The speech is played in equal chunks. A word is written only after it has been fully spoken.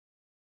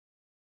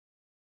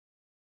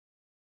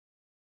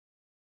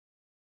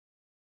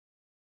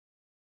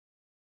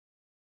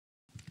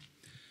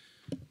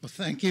Well,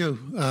 thank you.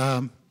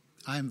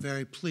 I'm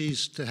very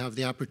pleased to have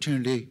the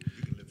opportunity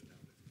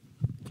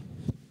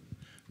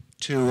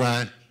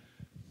to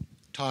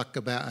talk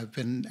about, I've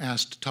been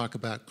asked to talk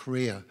about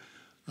Korea.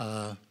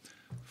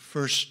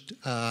 First,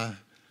 the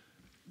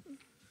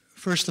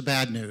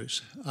bad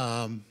news.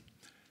 I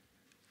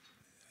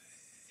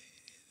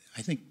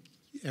think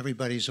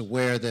everybody's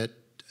aware that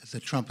the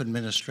Trump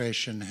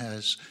administration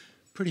has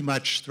pretty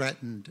much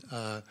threatened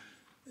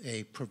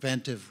a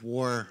preventive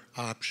war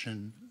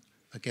option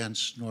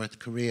against North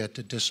Korea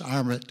to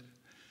disarm it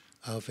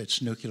of its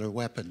nuclear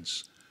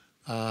weapons.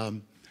 Now,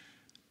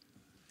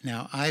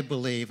 I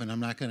believe, and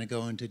I'm not going to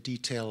go into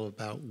detail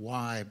about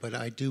why, but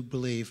I do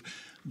believe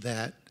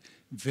that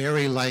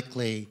very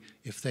likely,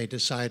 if they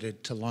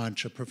decided to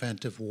launch a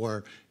preventive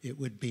war, it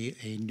would be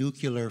a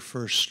nuclear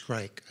first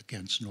strike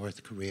against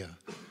North Korea.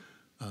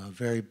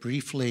 Very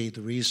briefly,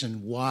 the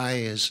reason why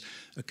is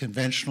a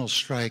conventional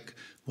strike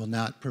will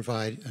not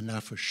provide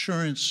enough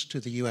assurance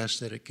to the U.S.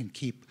 that it can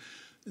keep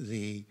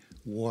the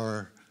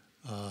war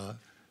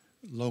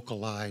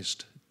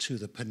localized to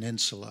the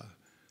peninsula.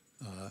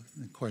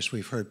 Of course,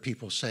 we've heard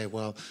people say,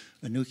 well,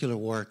 a nuclear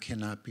war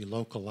cannot be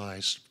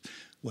localized.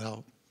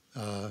 Well,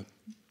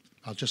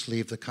 I'll just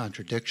leave the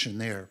contradiction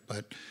there,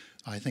 but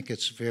I think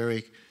it's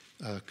very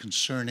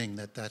concerning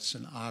that that's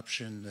an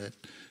option that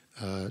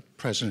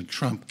President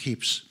Trump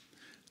keeps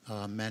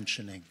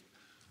mentioning.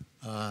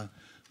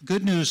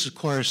 Good news, of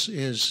course,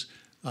 is,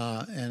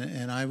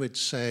 and I would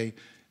say,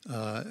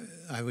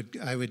 I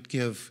would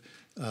give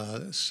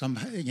some,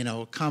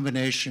 a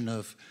combination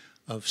of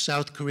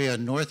South Korea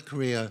and North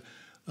Korea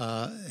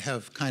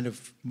have kind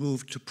of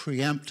moved to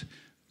preempt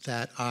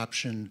that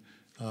option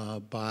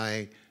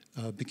by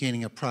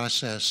beginning a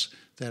process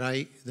that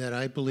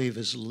I believe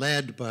is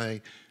led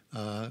by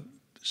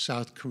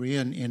South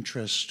Korean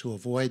interests to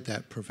avoid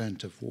that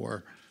preventive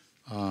war.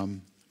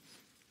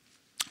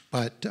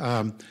 But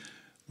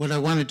what I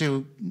want to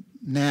do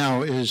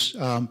now is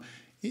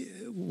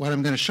what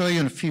I'm going to show you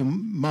in a few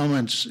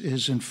moments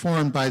is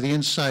informed by the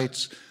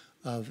insights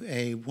of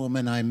a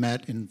woman I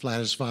met in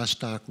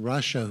Vladivostok,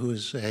 Russia, who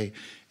is an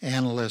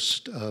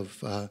analyst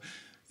of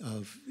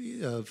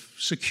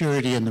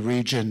security in the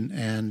region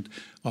and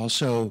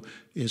also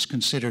is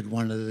considered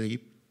one of the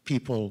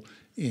people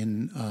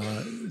in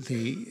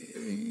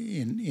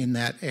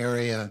that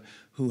area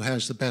who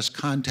has the best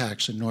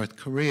contacts in North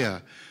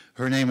Korea.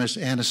 Her name is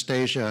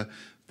Anastasia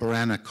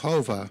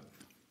Baranikova.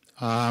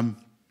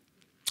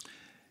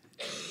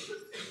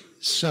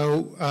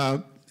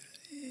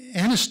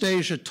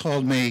 Anastasia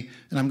told me,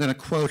 and I'm going to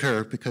quote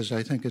her because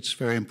I think it's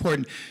very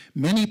important,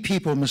 many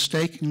people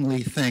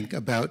mistakenly think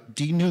about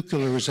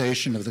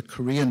denuclearization of the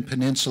Korean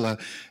peninsula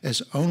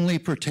as only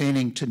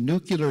pertaining to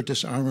nuclear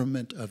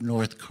disarmament of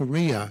North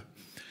Korea.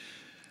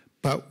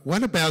 But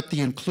what about the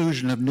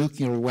inclusion of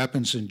nuclear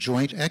weapons in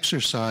joint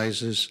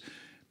exercises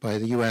by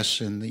the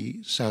US and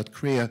the South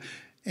Korea,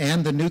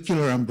 and the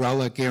nuclear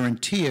umbrella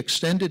guarantee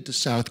extended to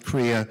South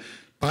Korea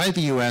by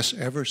the US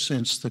ever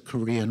since the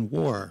Korean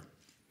War?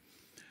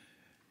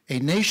 A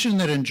nation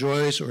that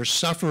enjoys or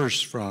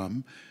suffers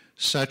from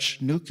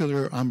such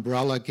nuclear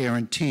umbrella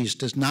guarantees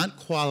does not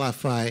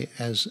qualify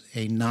as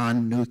a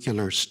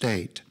non-nuclear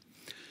state.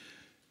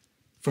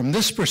 From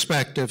this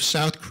perspective,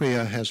 South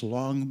Korea has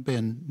long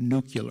been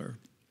nuclear.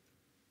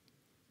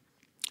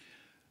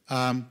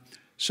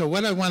 So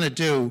what I want to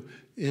do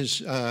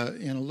is, in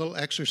a little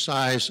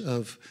exercise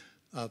of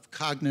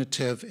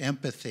cognitive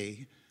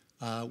empathy,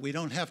 we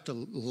don't have to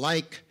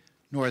like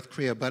North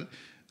Korea, but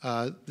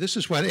this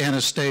is what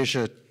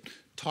Anastasia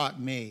taught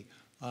me.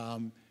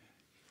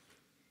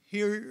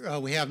 Here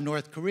we have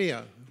North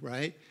Korea,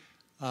 right?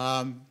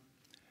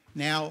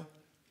 Now,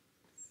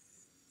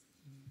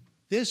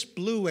 this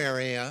blue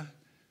area,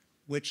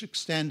 which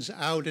extends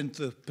out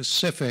into the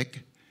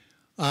Pacific,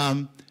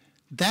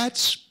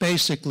 that's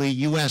basically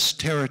US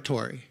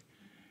territory.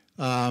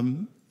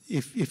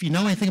 If you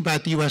know anything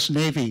about the US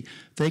Navy,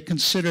 they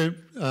consider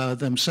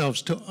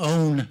themselves to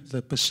own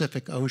the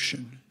Pacific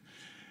Ocean.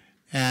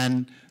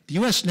 And the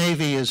US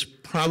Navy is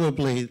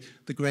probably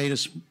the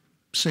greatest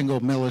single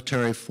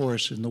military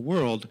force in the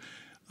world.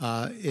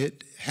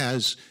 It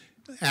has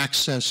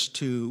access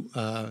to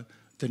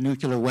the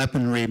nuclear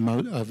weaponry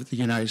of the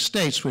United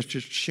States, which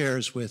it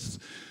shares with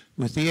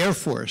the Air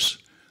Force.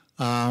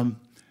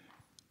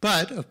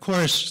 But, of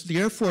course, the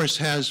Air Force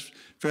has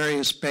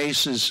various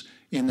bases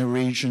in the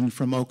region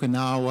from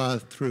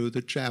Okinawa through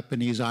the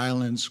Japanese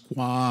islands,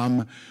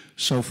 Guam,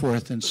 so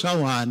forth and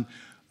so on.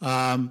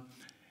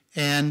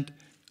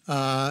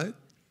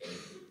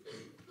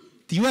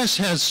 The US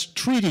has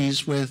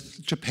treaties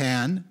with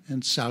Japan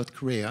and South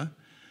Korea,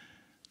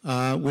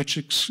 which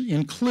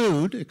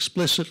include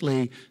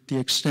explicitly the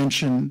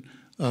extension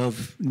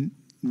of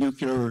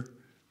nuclear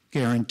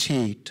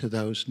guarantee to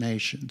those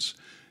nations.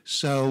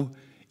 So,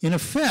 in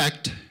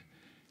effect,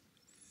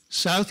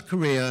 South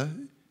Korea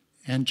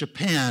and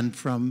Japan,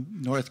 from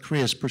North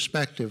Korea's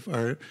perspective,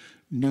 are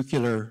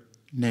nuclear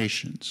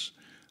nations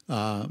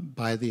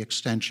by the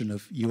extension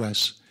of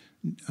US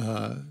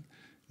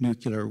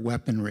nuclear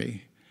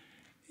weaponry.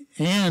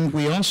 And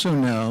we also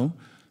know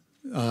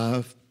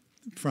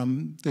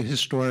from the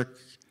historic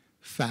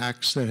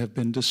facts that have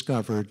been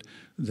discovered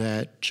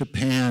that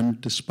Japan,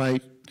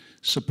 despite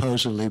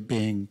supposedly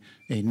being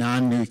a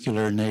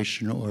non-nuclear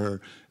nation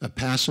or a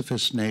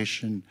pacifist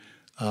nation,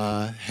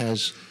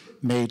 has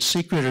made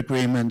secret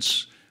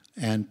agreements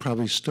and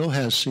probably still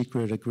has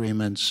secret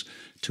agreements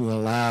to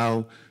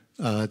allow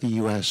the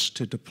U.S.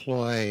 to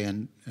deploy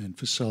and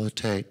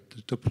facilitate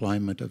the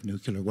deployment of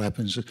nuclear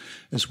weapons,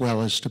 as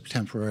well as to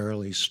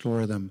temporarily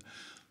store them.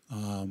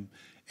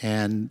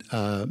 And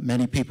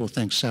many people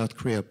think South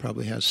Korea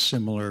probably has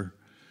similar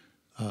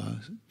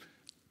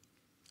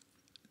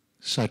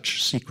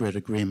such secret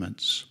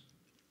agreements.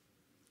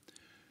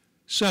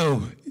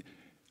 So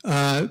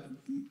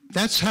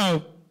that's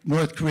how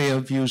North Korea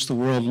views the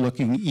world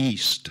looking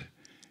east.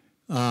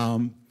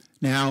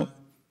 Now,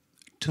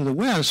 to the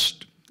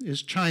west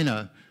is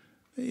China,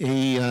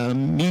 a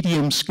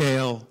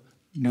medium-scale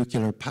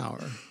nuclear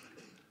power.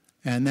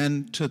 And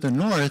then to the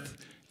north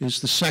is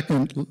the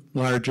second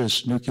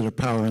largest nuclear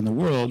power in the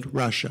world,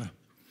 Russia.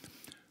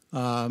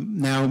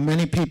 Now,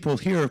 many people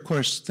here, of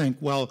course, think,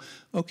 well,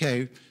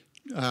 okay,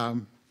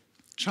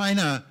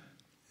 China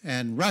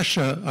and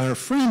Russia are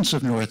friends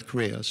of North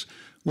Korea's.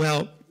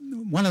 Well,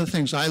 one of the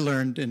things I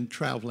learned in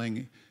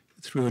traveling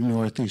through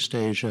Northeast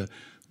Asia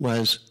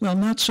was, well,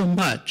 not so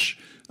much.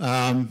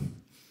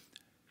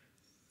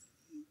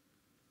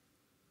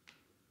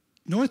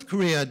 North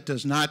Korea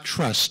does not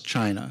trust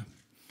China.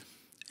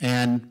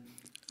 And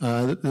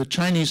the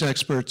Chinese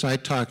experts I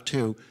talked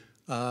to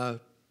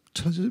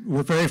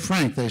were very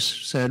frank. They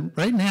said,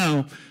 right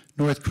now,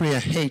 North Korea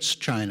hates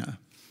China.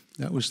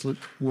 That was the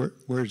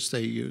words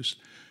they used,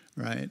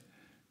 right?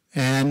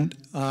 And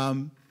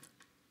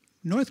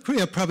North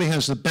Korea probably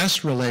has the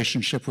best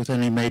relationship with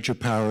any major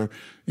power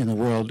in the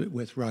world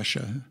with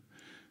Russia.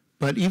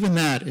 But even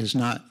that is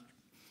not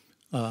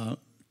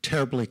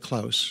terribly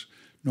close.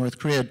 North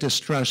Korea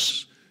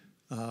distrusts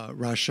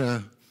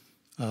Russia.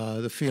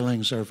 The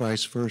feelings are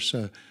vice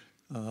versa.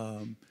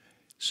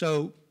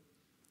 So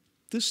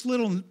this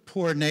little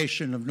poor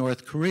nation of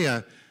North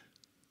Korea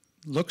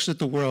looks at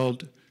the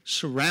world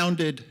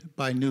surrounded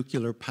by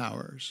nuclear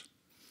powers.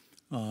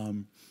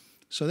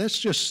 So that's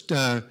just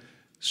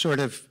sort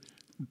of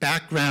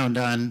background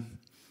on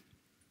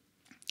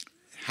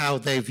how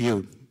they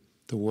view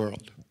the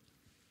world.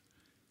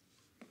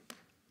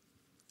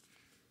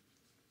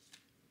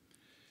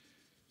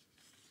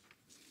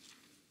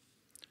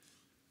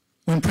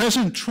 When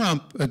President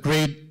Trump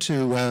agreed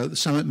to the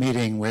summit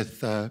meeting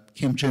with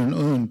Kim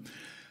Jong-un,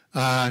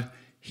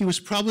 he was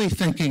probably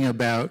thinking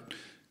about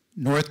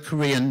North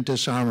Korean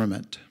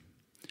disarmament.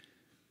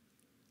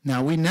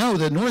 Now, we know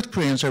that North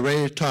Koreans are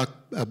ready to talk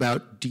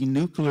about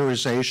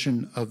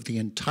denuclearization of the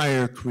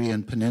entire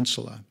Korean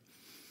peninsula.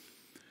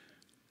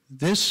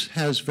 This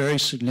has very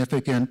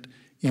significant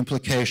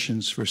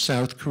implications for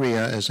South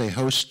Korea as a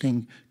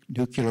hosting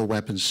nuclear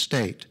weapons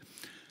state,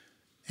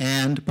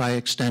 and by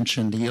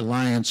extension, the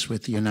alliance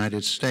with the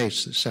United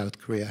States that South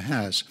Korea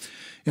has.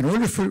 In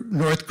order for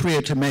North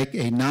Korea to make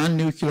a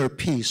non-nuclear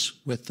peace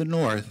with the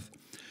North,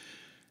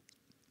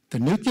 the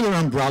nuclear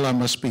umbrella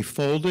must be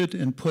folded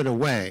and put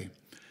away.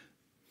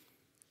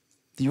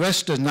 The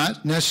U.S. does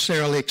not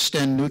necessarily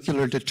extend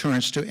nuclear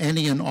deterrence to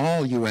any and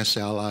all U.S.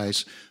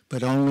 allies,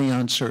 but only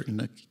on certain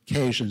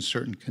occasions,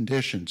 certain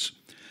conditions.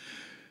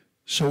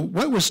 So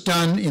what was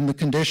done in the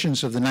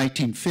conditions of the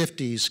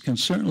 1950s can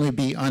certainly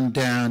be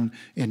undone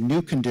in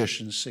new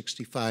conditions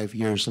 65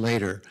 years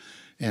later.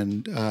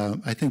 And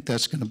I think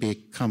that's going to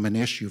become an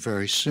issue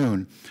very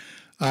soon.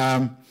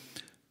 The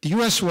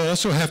U.S. will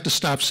also have to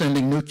stop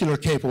sending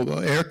nuclear-capable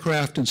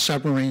aircraft and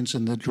submarines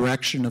in the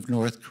direction of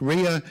North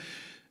Korea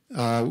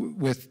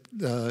with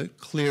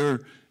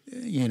clear,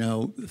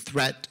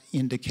 threat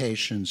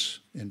indications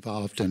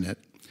involved in it.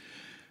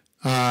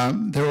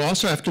 There will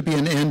also have to be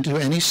an end to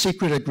any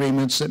secret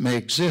agreements that may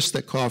exist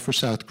that call for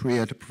South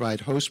Korea to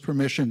provide host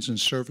permissions and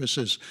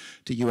services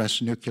to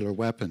U.S. nuclear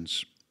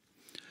weapons.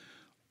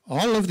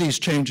 All of these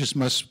changes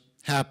must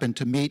happen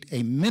to meet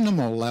a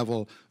minimal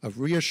level of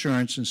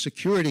reassurance and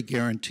security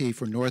guarantee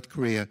for North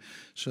Korea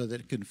so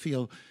that it can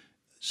feel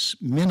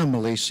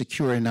minimally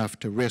secure enough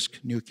to risk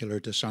nuclear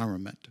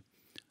disarmament.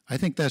 I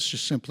think that's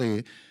just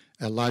simply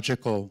a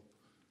logical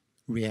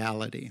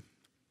reality.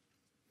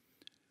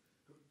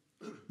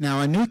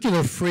 Now, a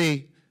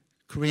nuclear-free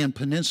Korean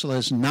peninsula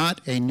is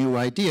not a new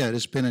idea. It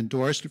has been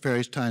endorsed at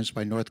various times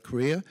by North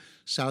Korea,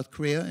 South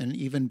Korea, and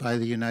even by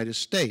the United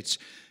States.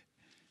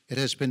 It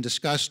has been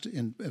discussed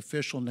in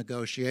official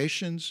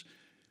negotiations.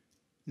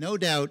 No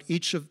doubt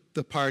each of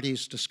the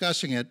parties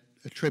discussing it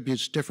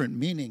attributes different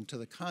meaning to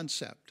the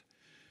concept.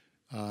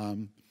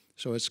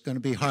 So it's going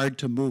to be hard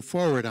to move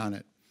forward on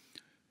it.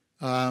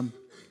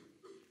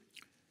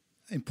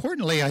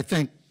 Importantly, I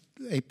think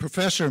a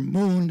Professor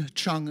Moon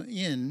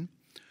Chung-in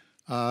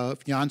of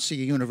Yonsei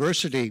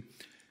University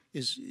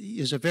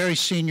is a very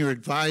senior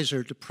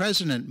advisor to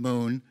President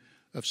Moon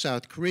of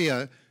South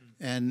Korea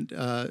and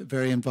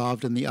very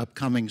involved in the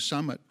upcoming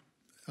summit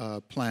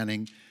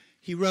planning.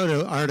 He wrote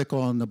an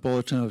article in the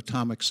Bulletin of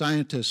Atomic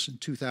Scientists in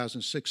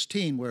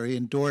 2016 where he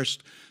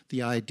endorsed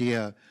the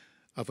idea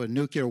of a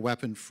nuclear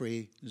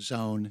weapon-free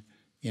zone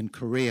in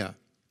Korea.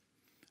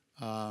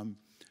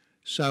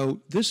 So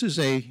this is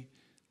a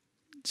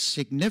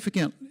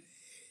significant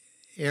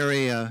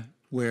area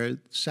where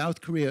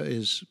South Korea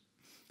is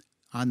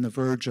on the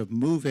verge of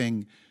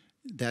moving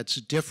that's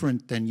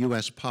different than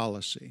U.S.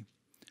 policy.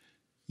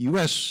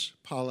 U.S.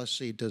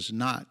 policy does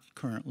not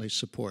currently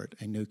support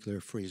a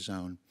nuclear-free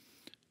zone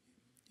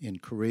in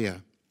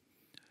Korea.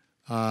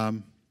 A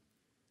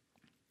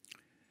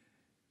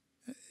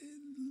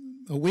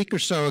week or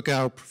so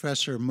ago,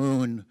 Professor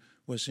Moon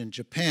was in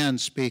Japan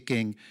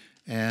speaking,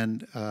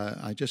 and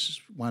I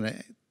just want to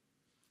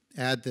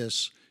add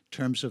this in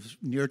terms of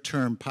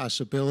near-term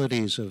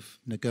possibilities of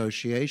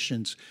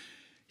negotiations.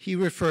 He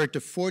referred to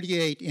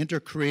 48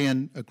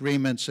 inter-Korean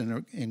agreements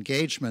and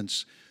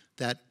engagements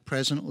that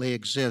presently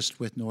exist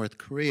with North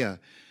Korea.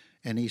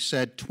 And he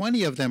said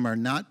 20 of them are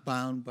not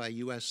bound by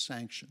U.S.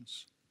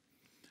 sanctions.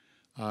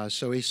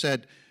 So he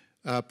said,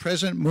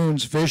 President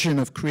Moon's vision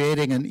of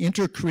creating an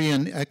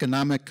inter-Korean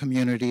economic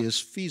community is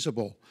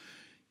feasible,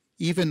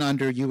 even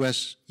under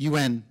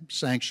UN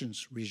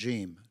sanctions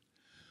regime.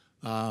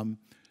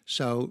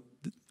 So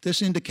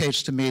this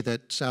indicates to me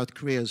that South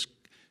Korea is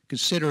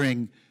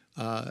considering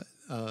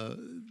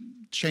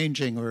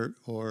changing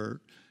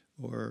or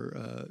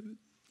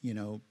you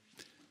know,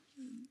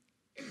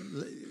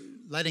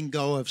 letting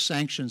go of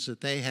sanctions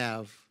that they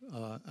have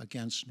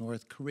against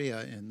North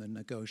Korea in the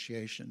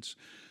negotiations.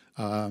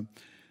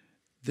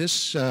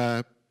 This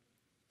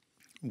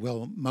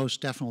will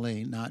most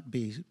definitely not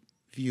be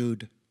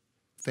viewed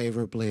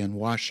favorably in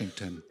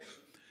Washington.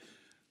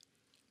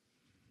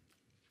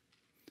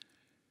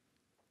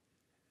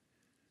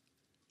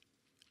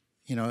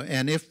 You know,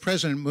 and if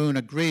President Moon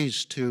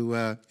agrees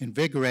to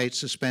invigorate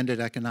suspended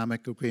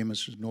economic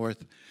agreements with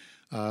North,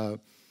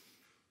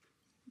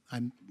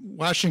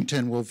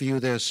 Washington will view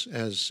this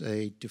as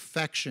a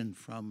defection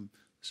from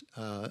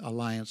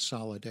alliance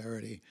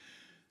solidarity.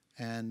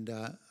 And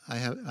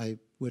I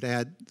would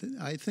add,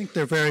 I think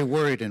they're very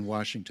worried in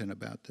Washington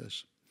about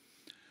this.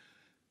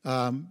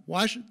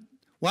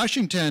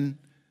 Washington,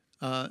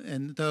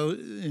 and though,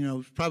 you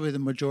know, probably the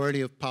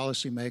majority of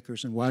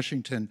policymakers in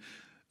Washington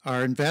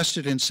are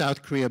invested in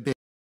South Korea being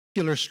a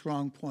particular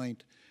strong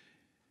point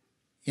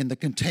in the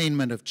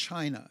containment of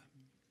China.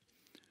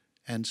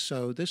 And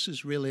so this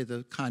is really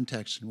the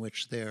context in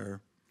which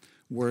they're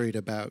worried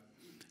about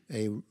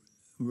a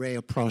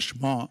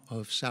rapprochement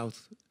of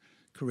South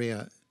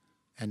Korea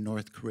and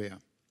North Korea.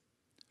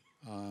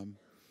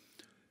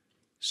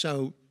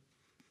 So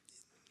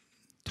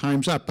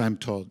time's up, I'm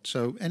told.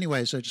 So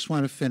anyways, I just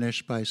want to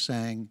finish by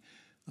saying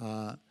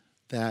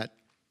that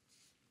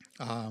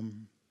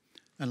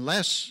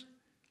unless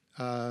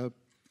the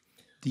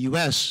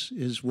U.S.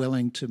 is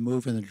willing to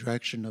move in the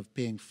direction of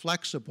being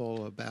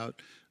flexible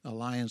about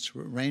alliance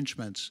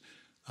arrangements,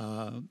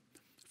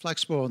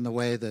 flexible in the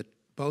way that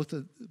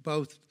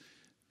both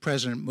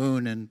President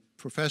Moon and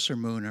Professor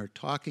Moon are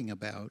talking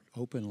about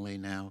openly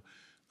now,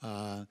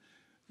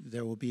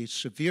 there will be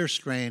severe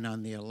strain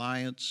on the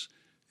alliance,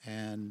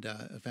 and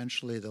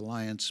eventually the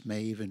alliance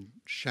may even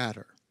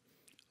shatter.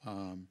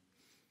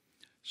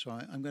 So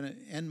I'm going to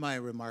end my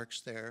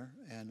remarks there,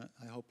 and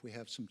I hope we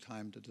have some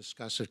time to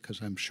discuss it,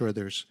 because I'm sure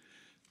there's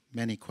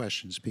many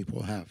questions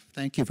people have.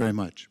 Thank you very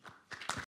much.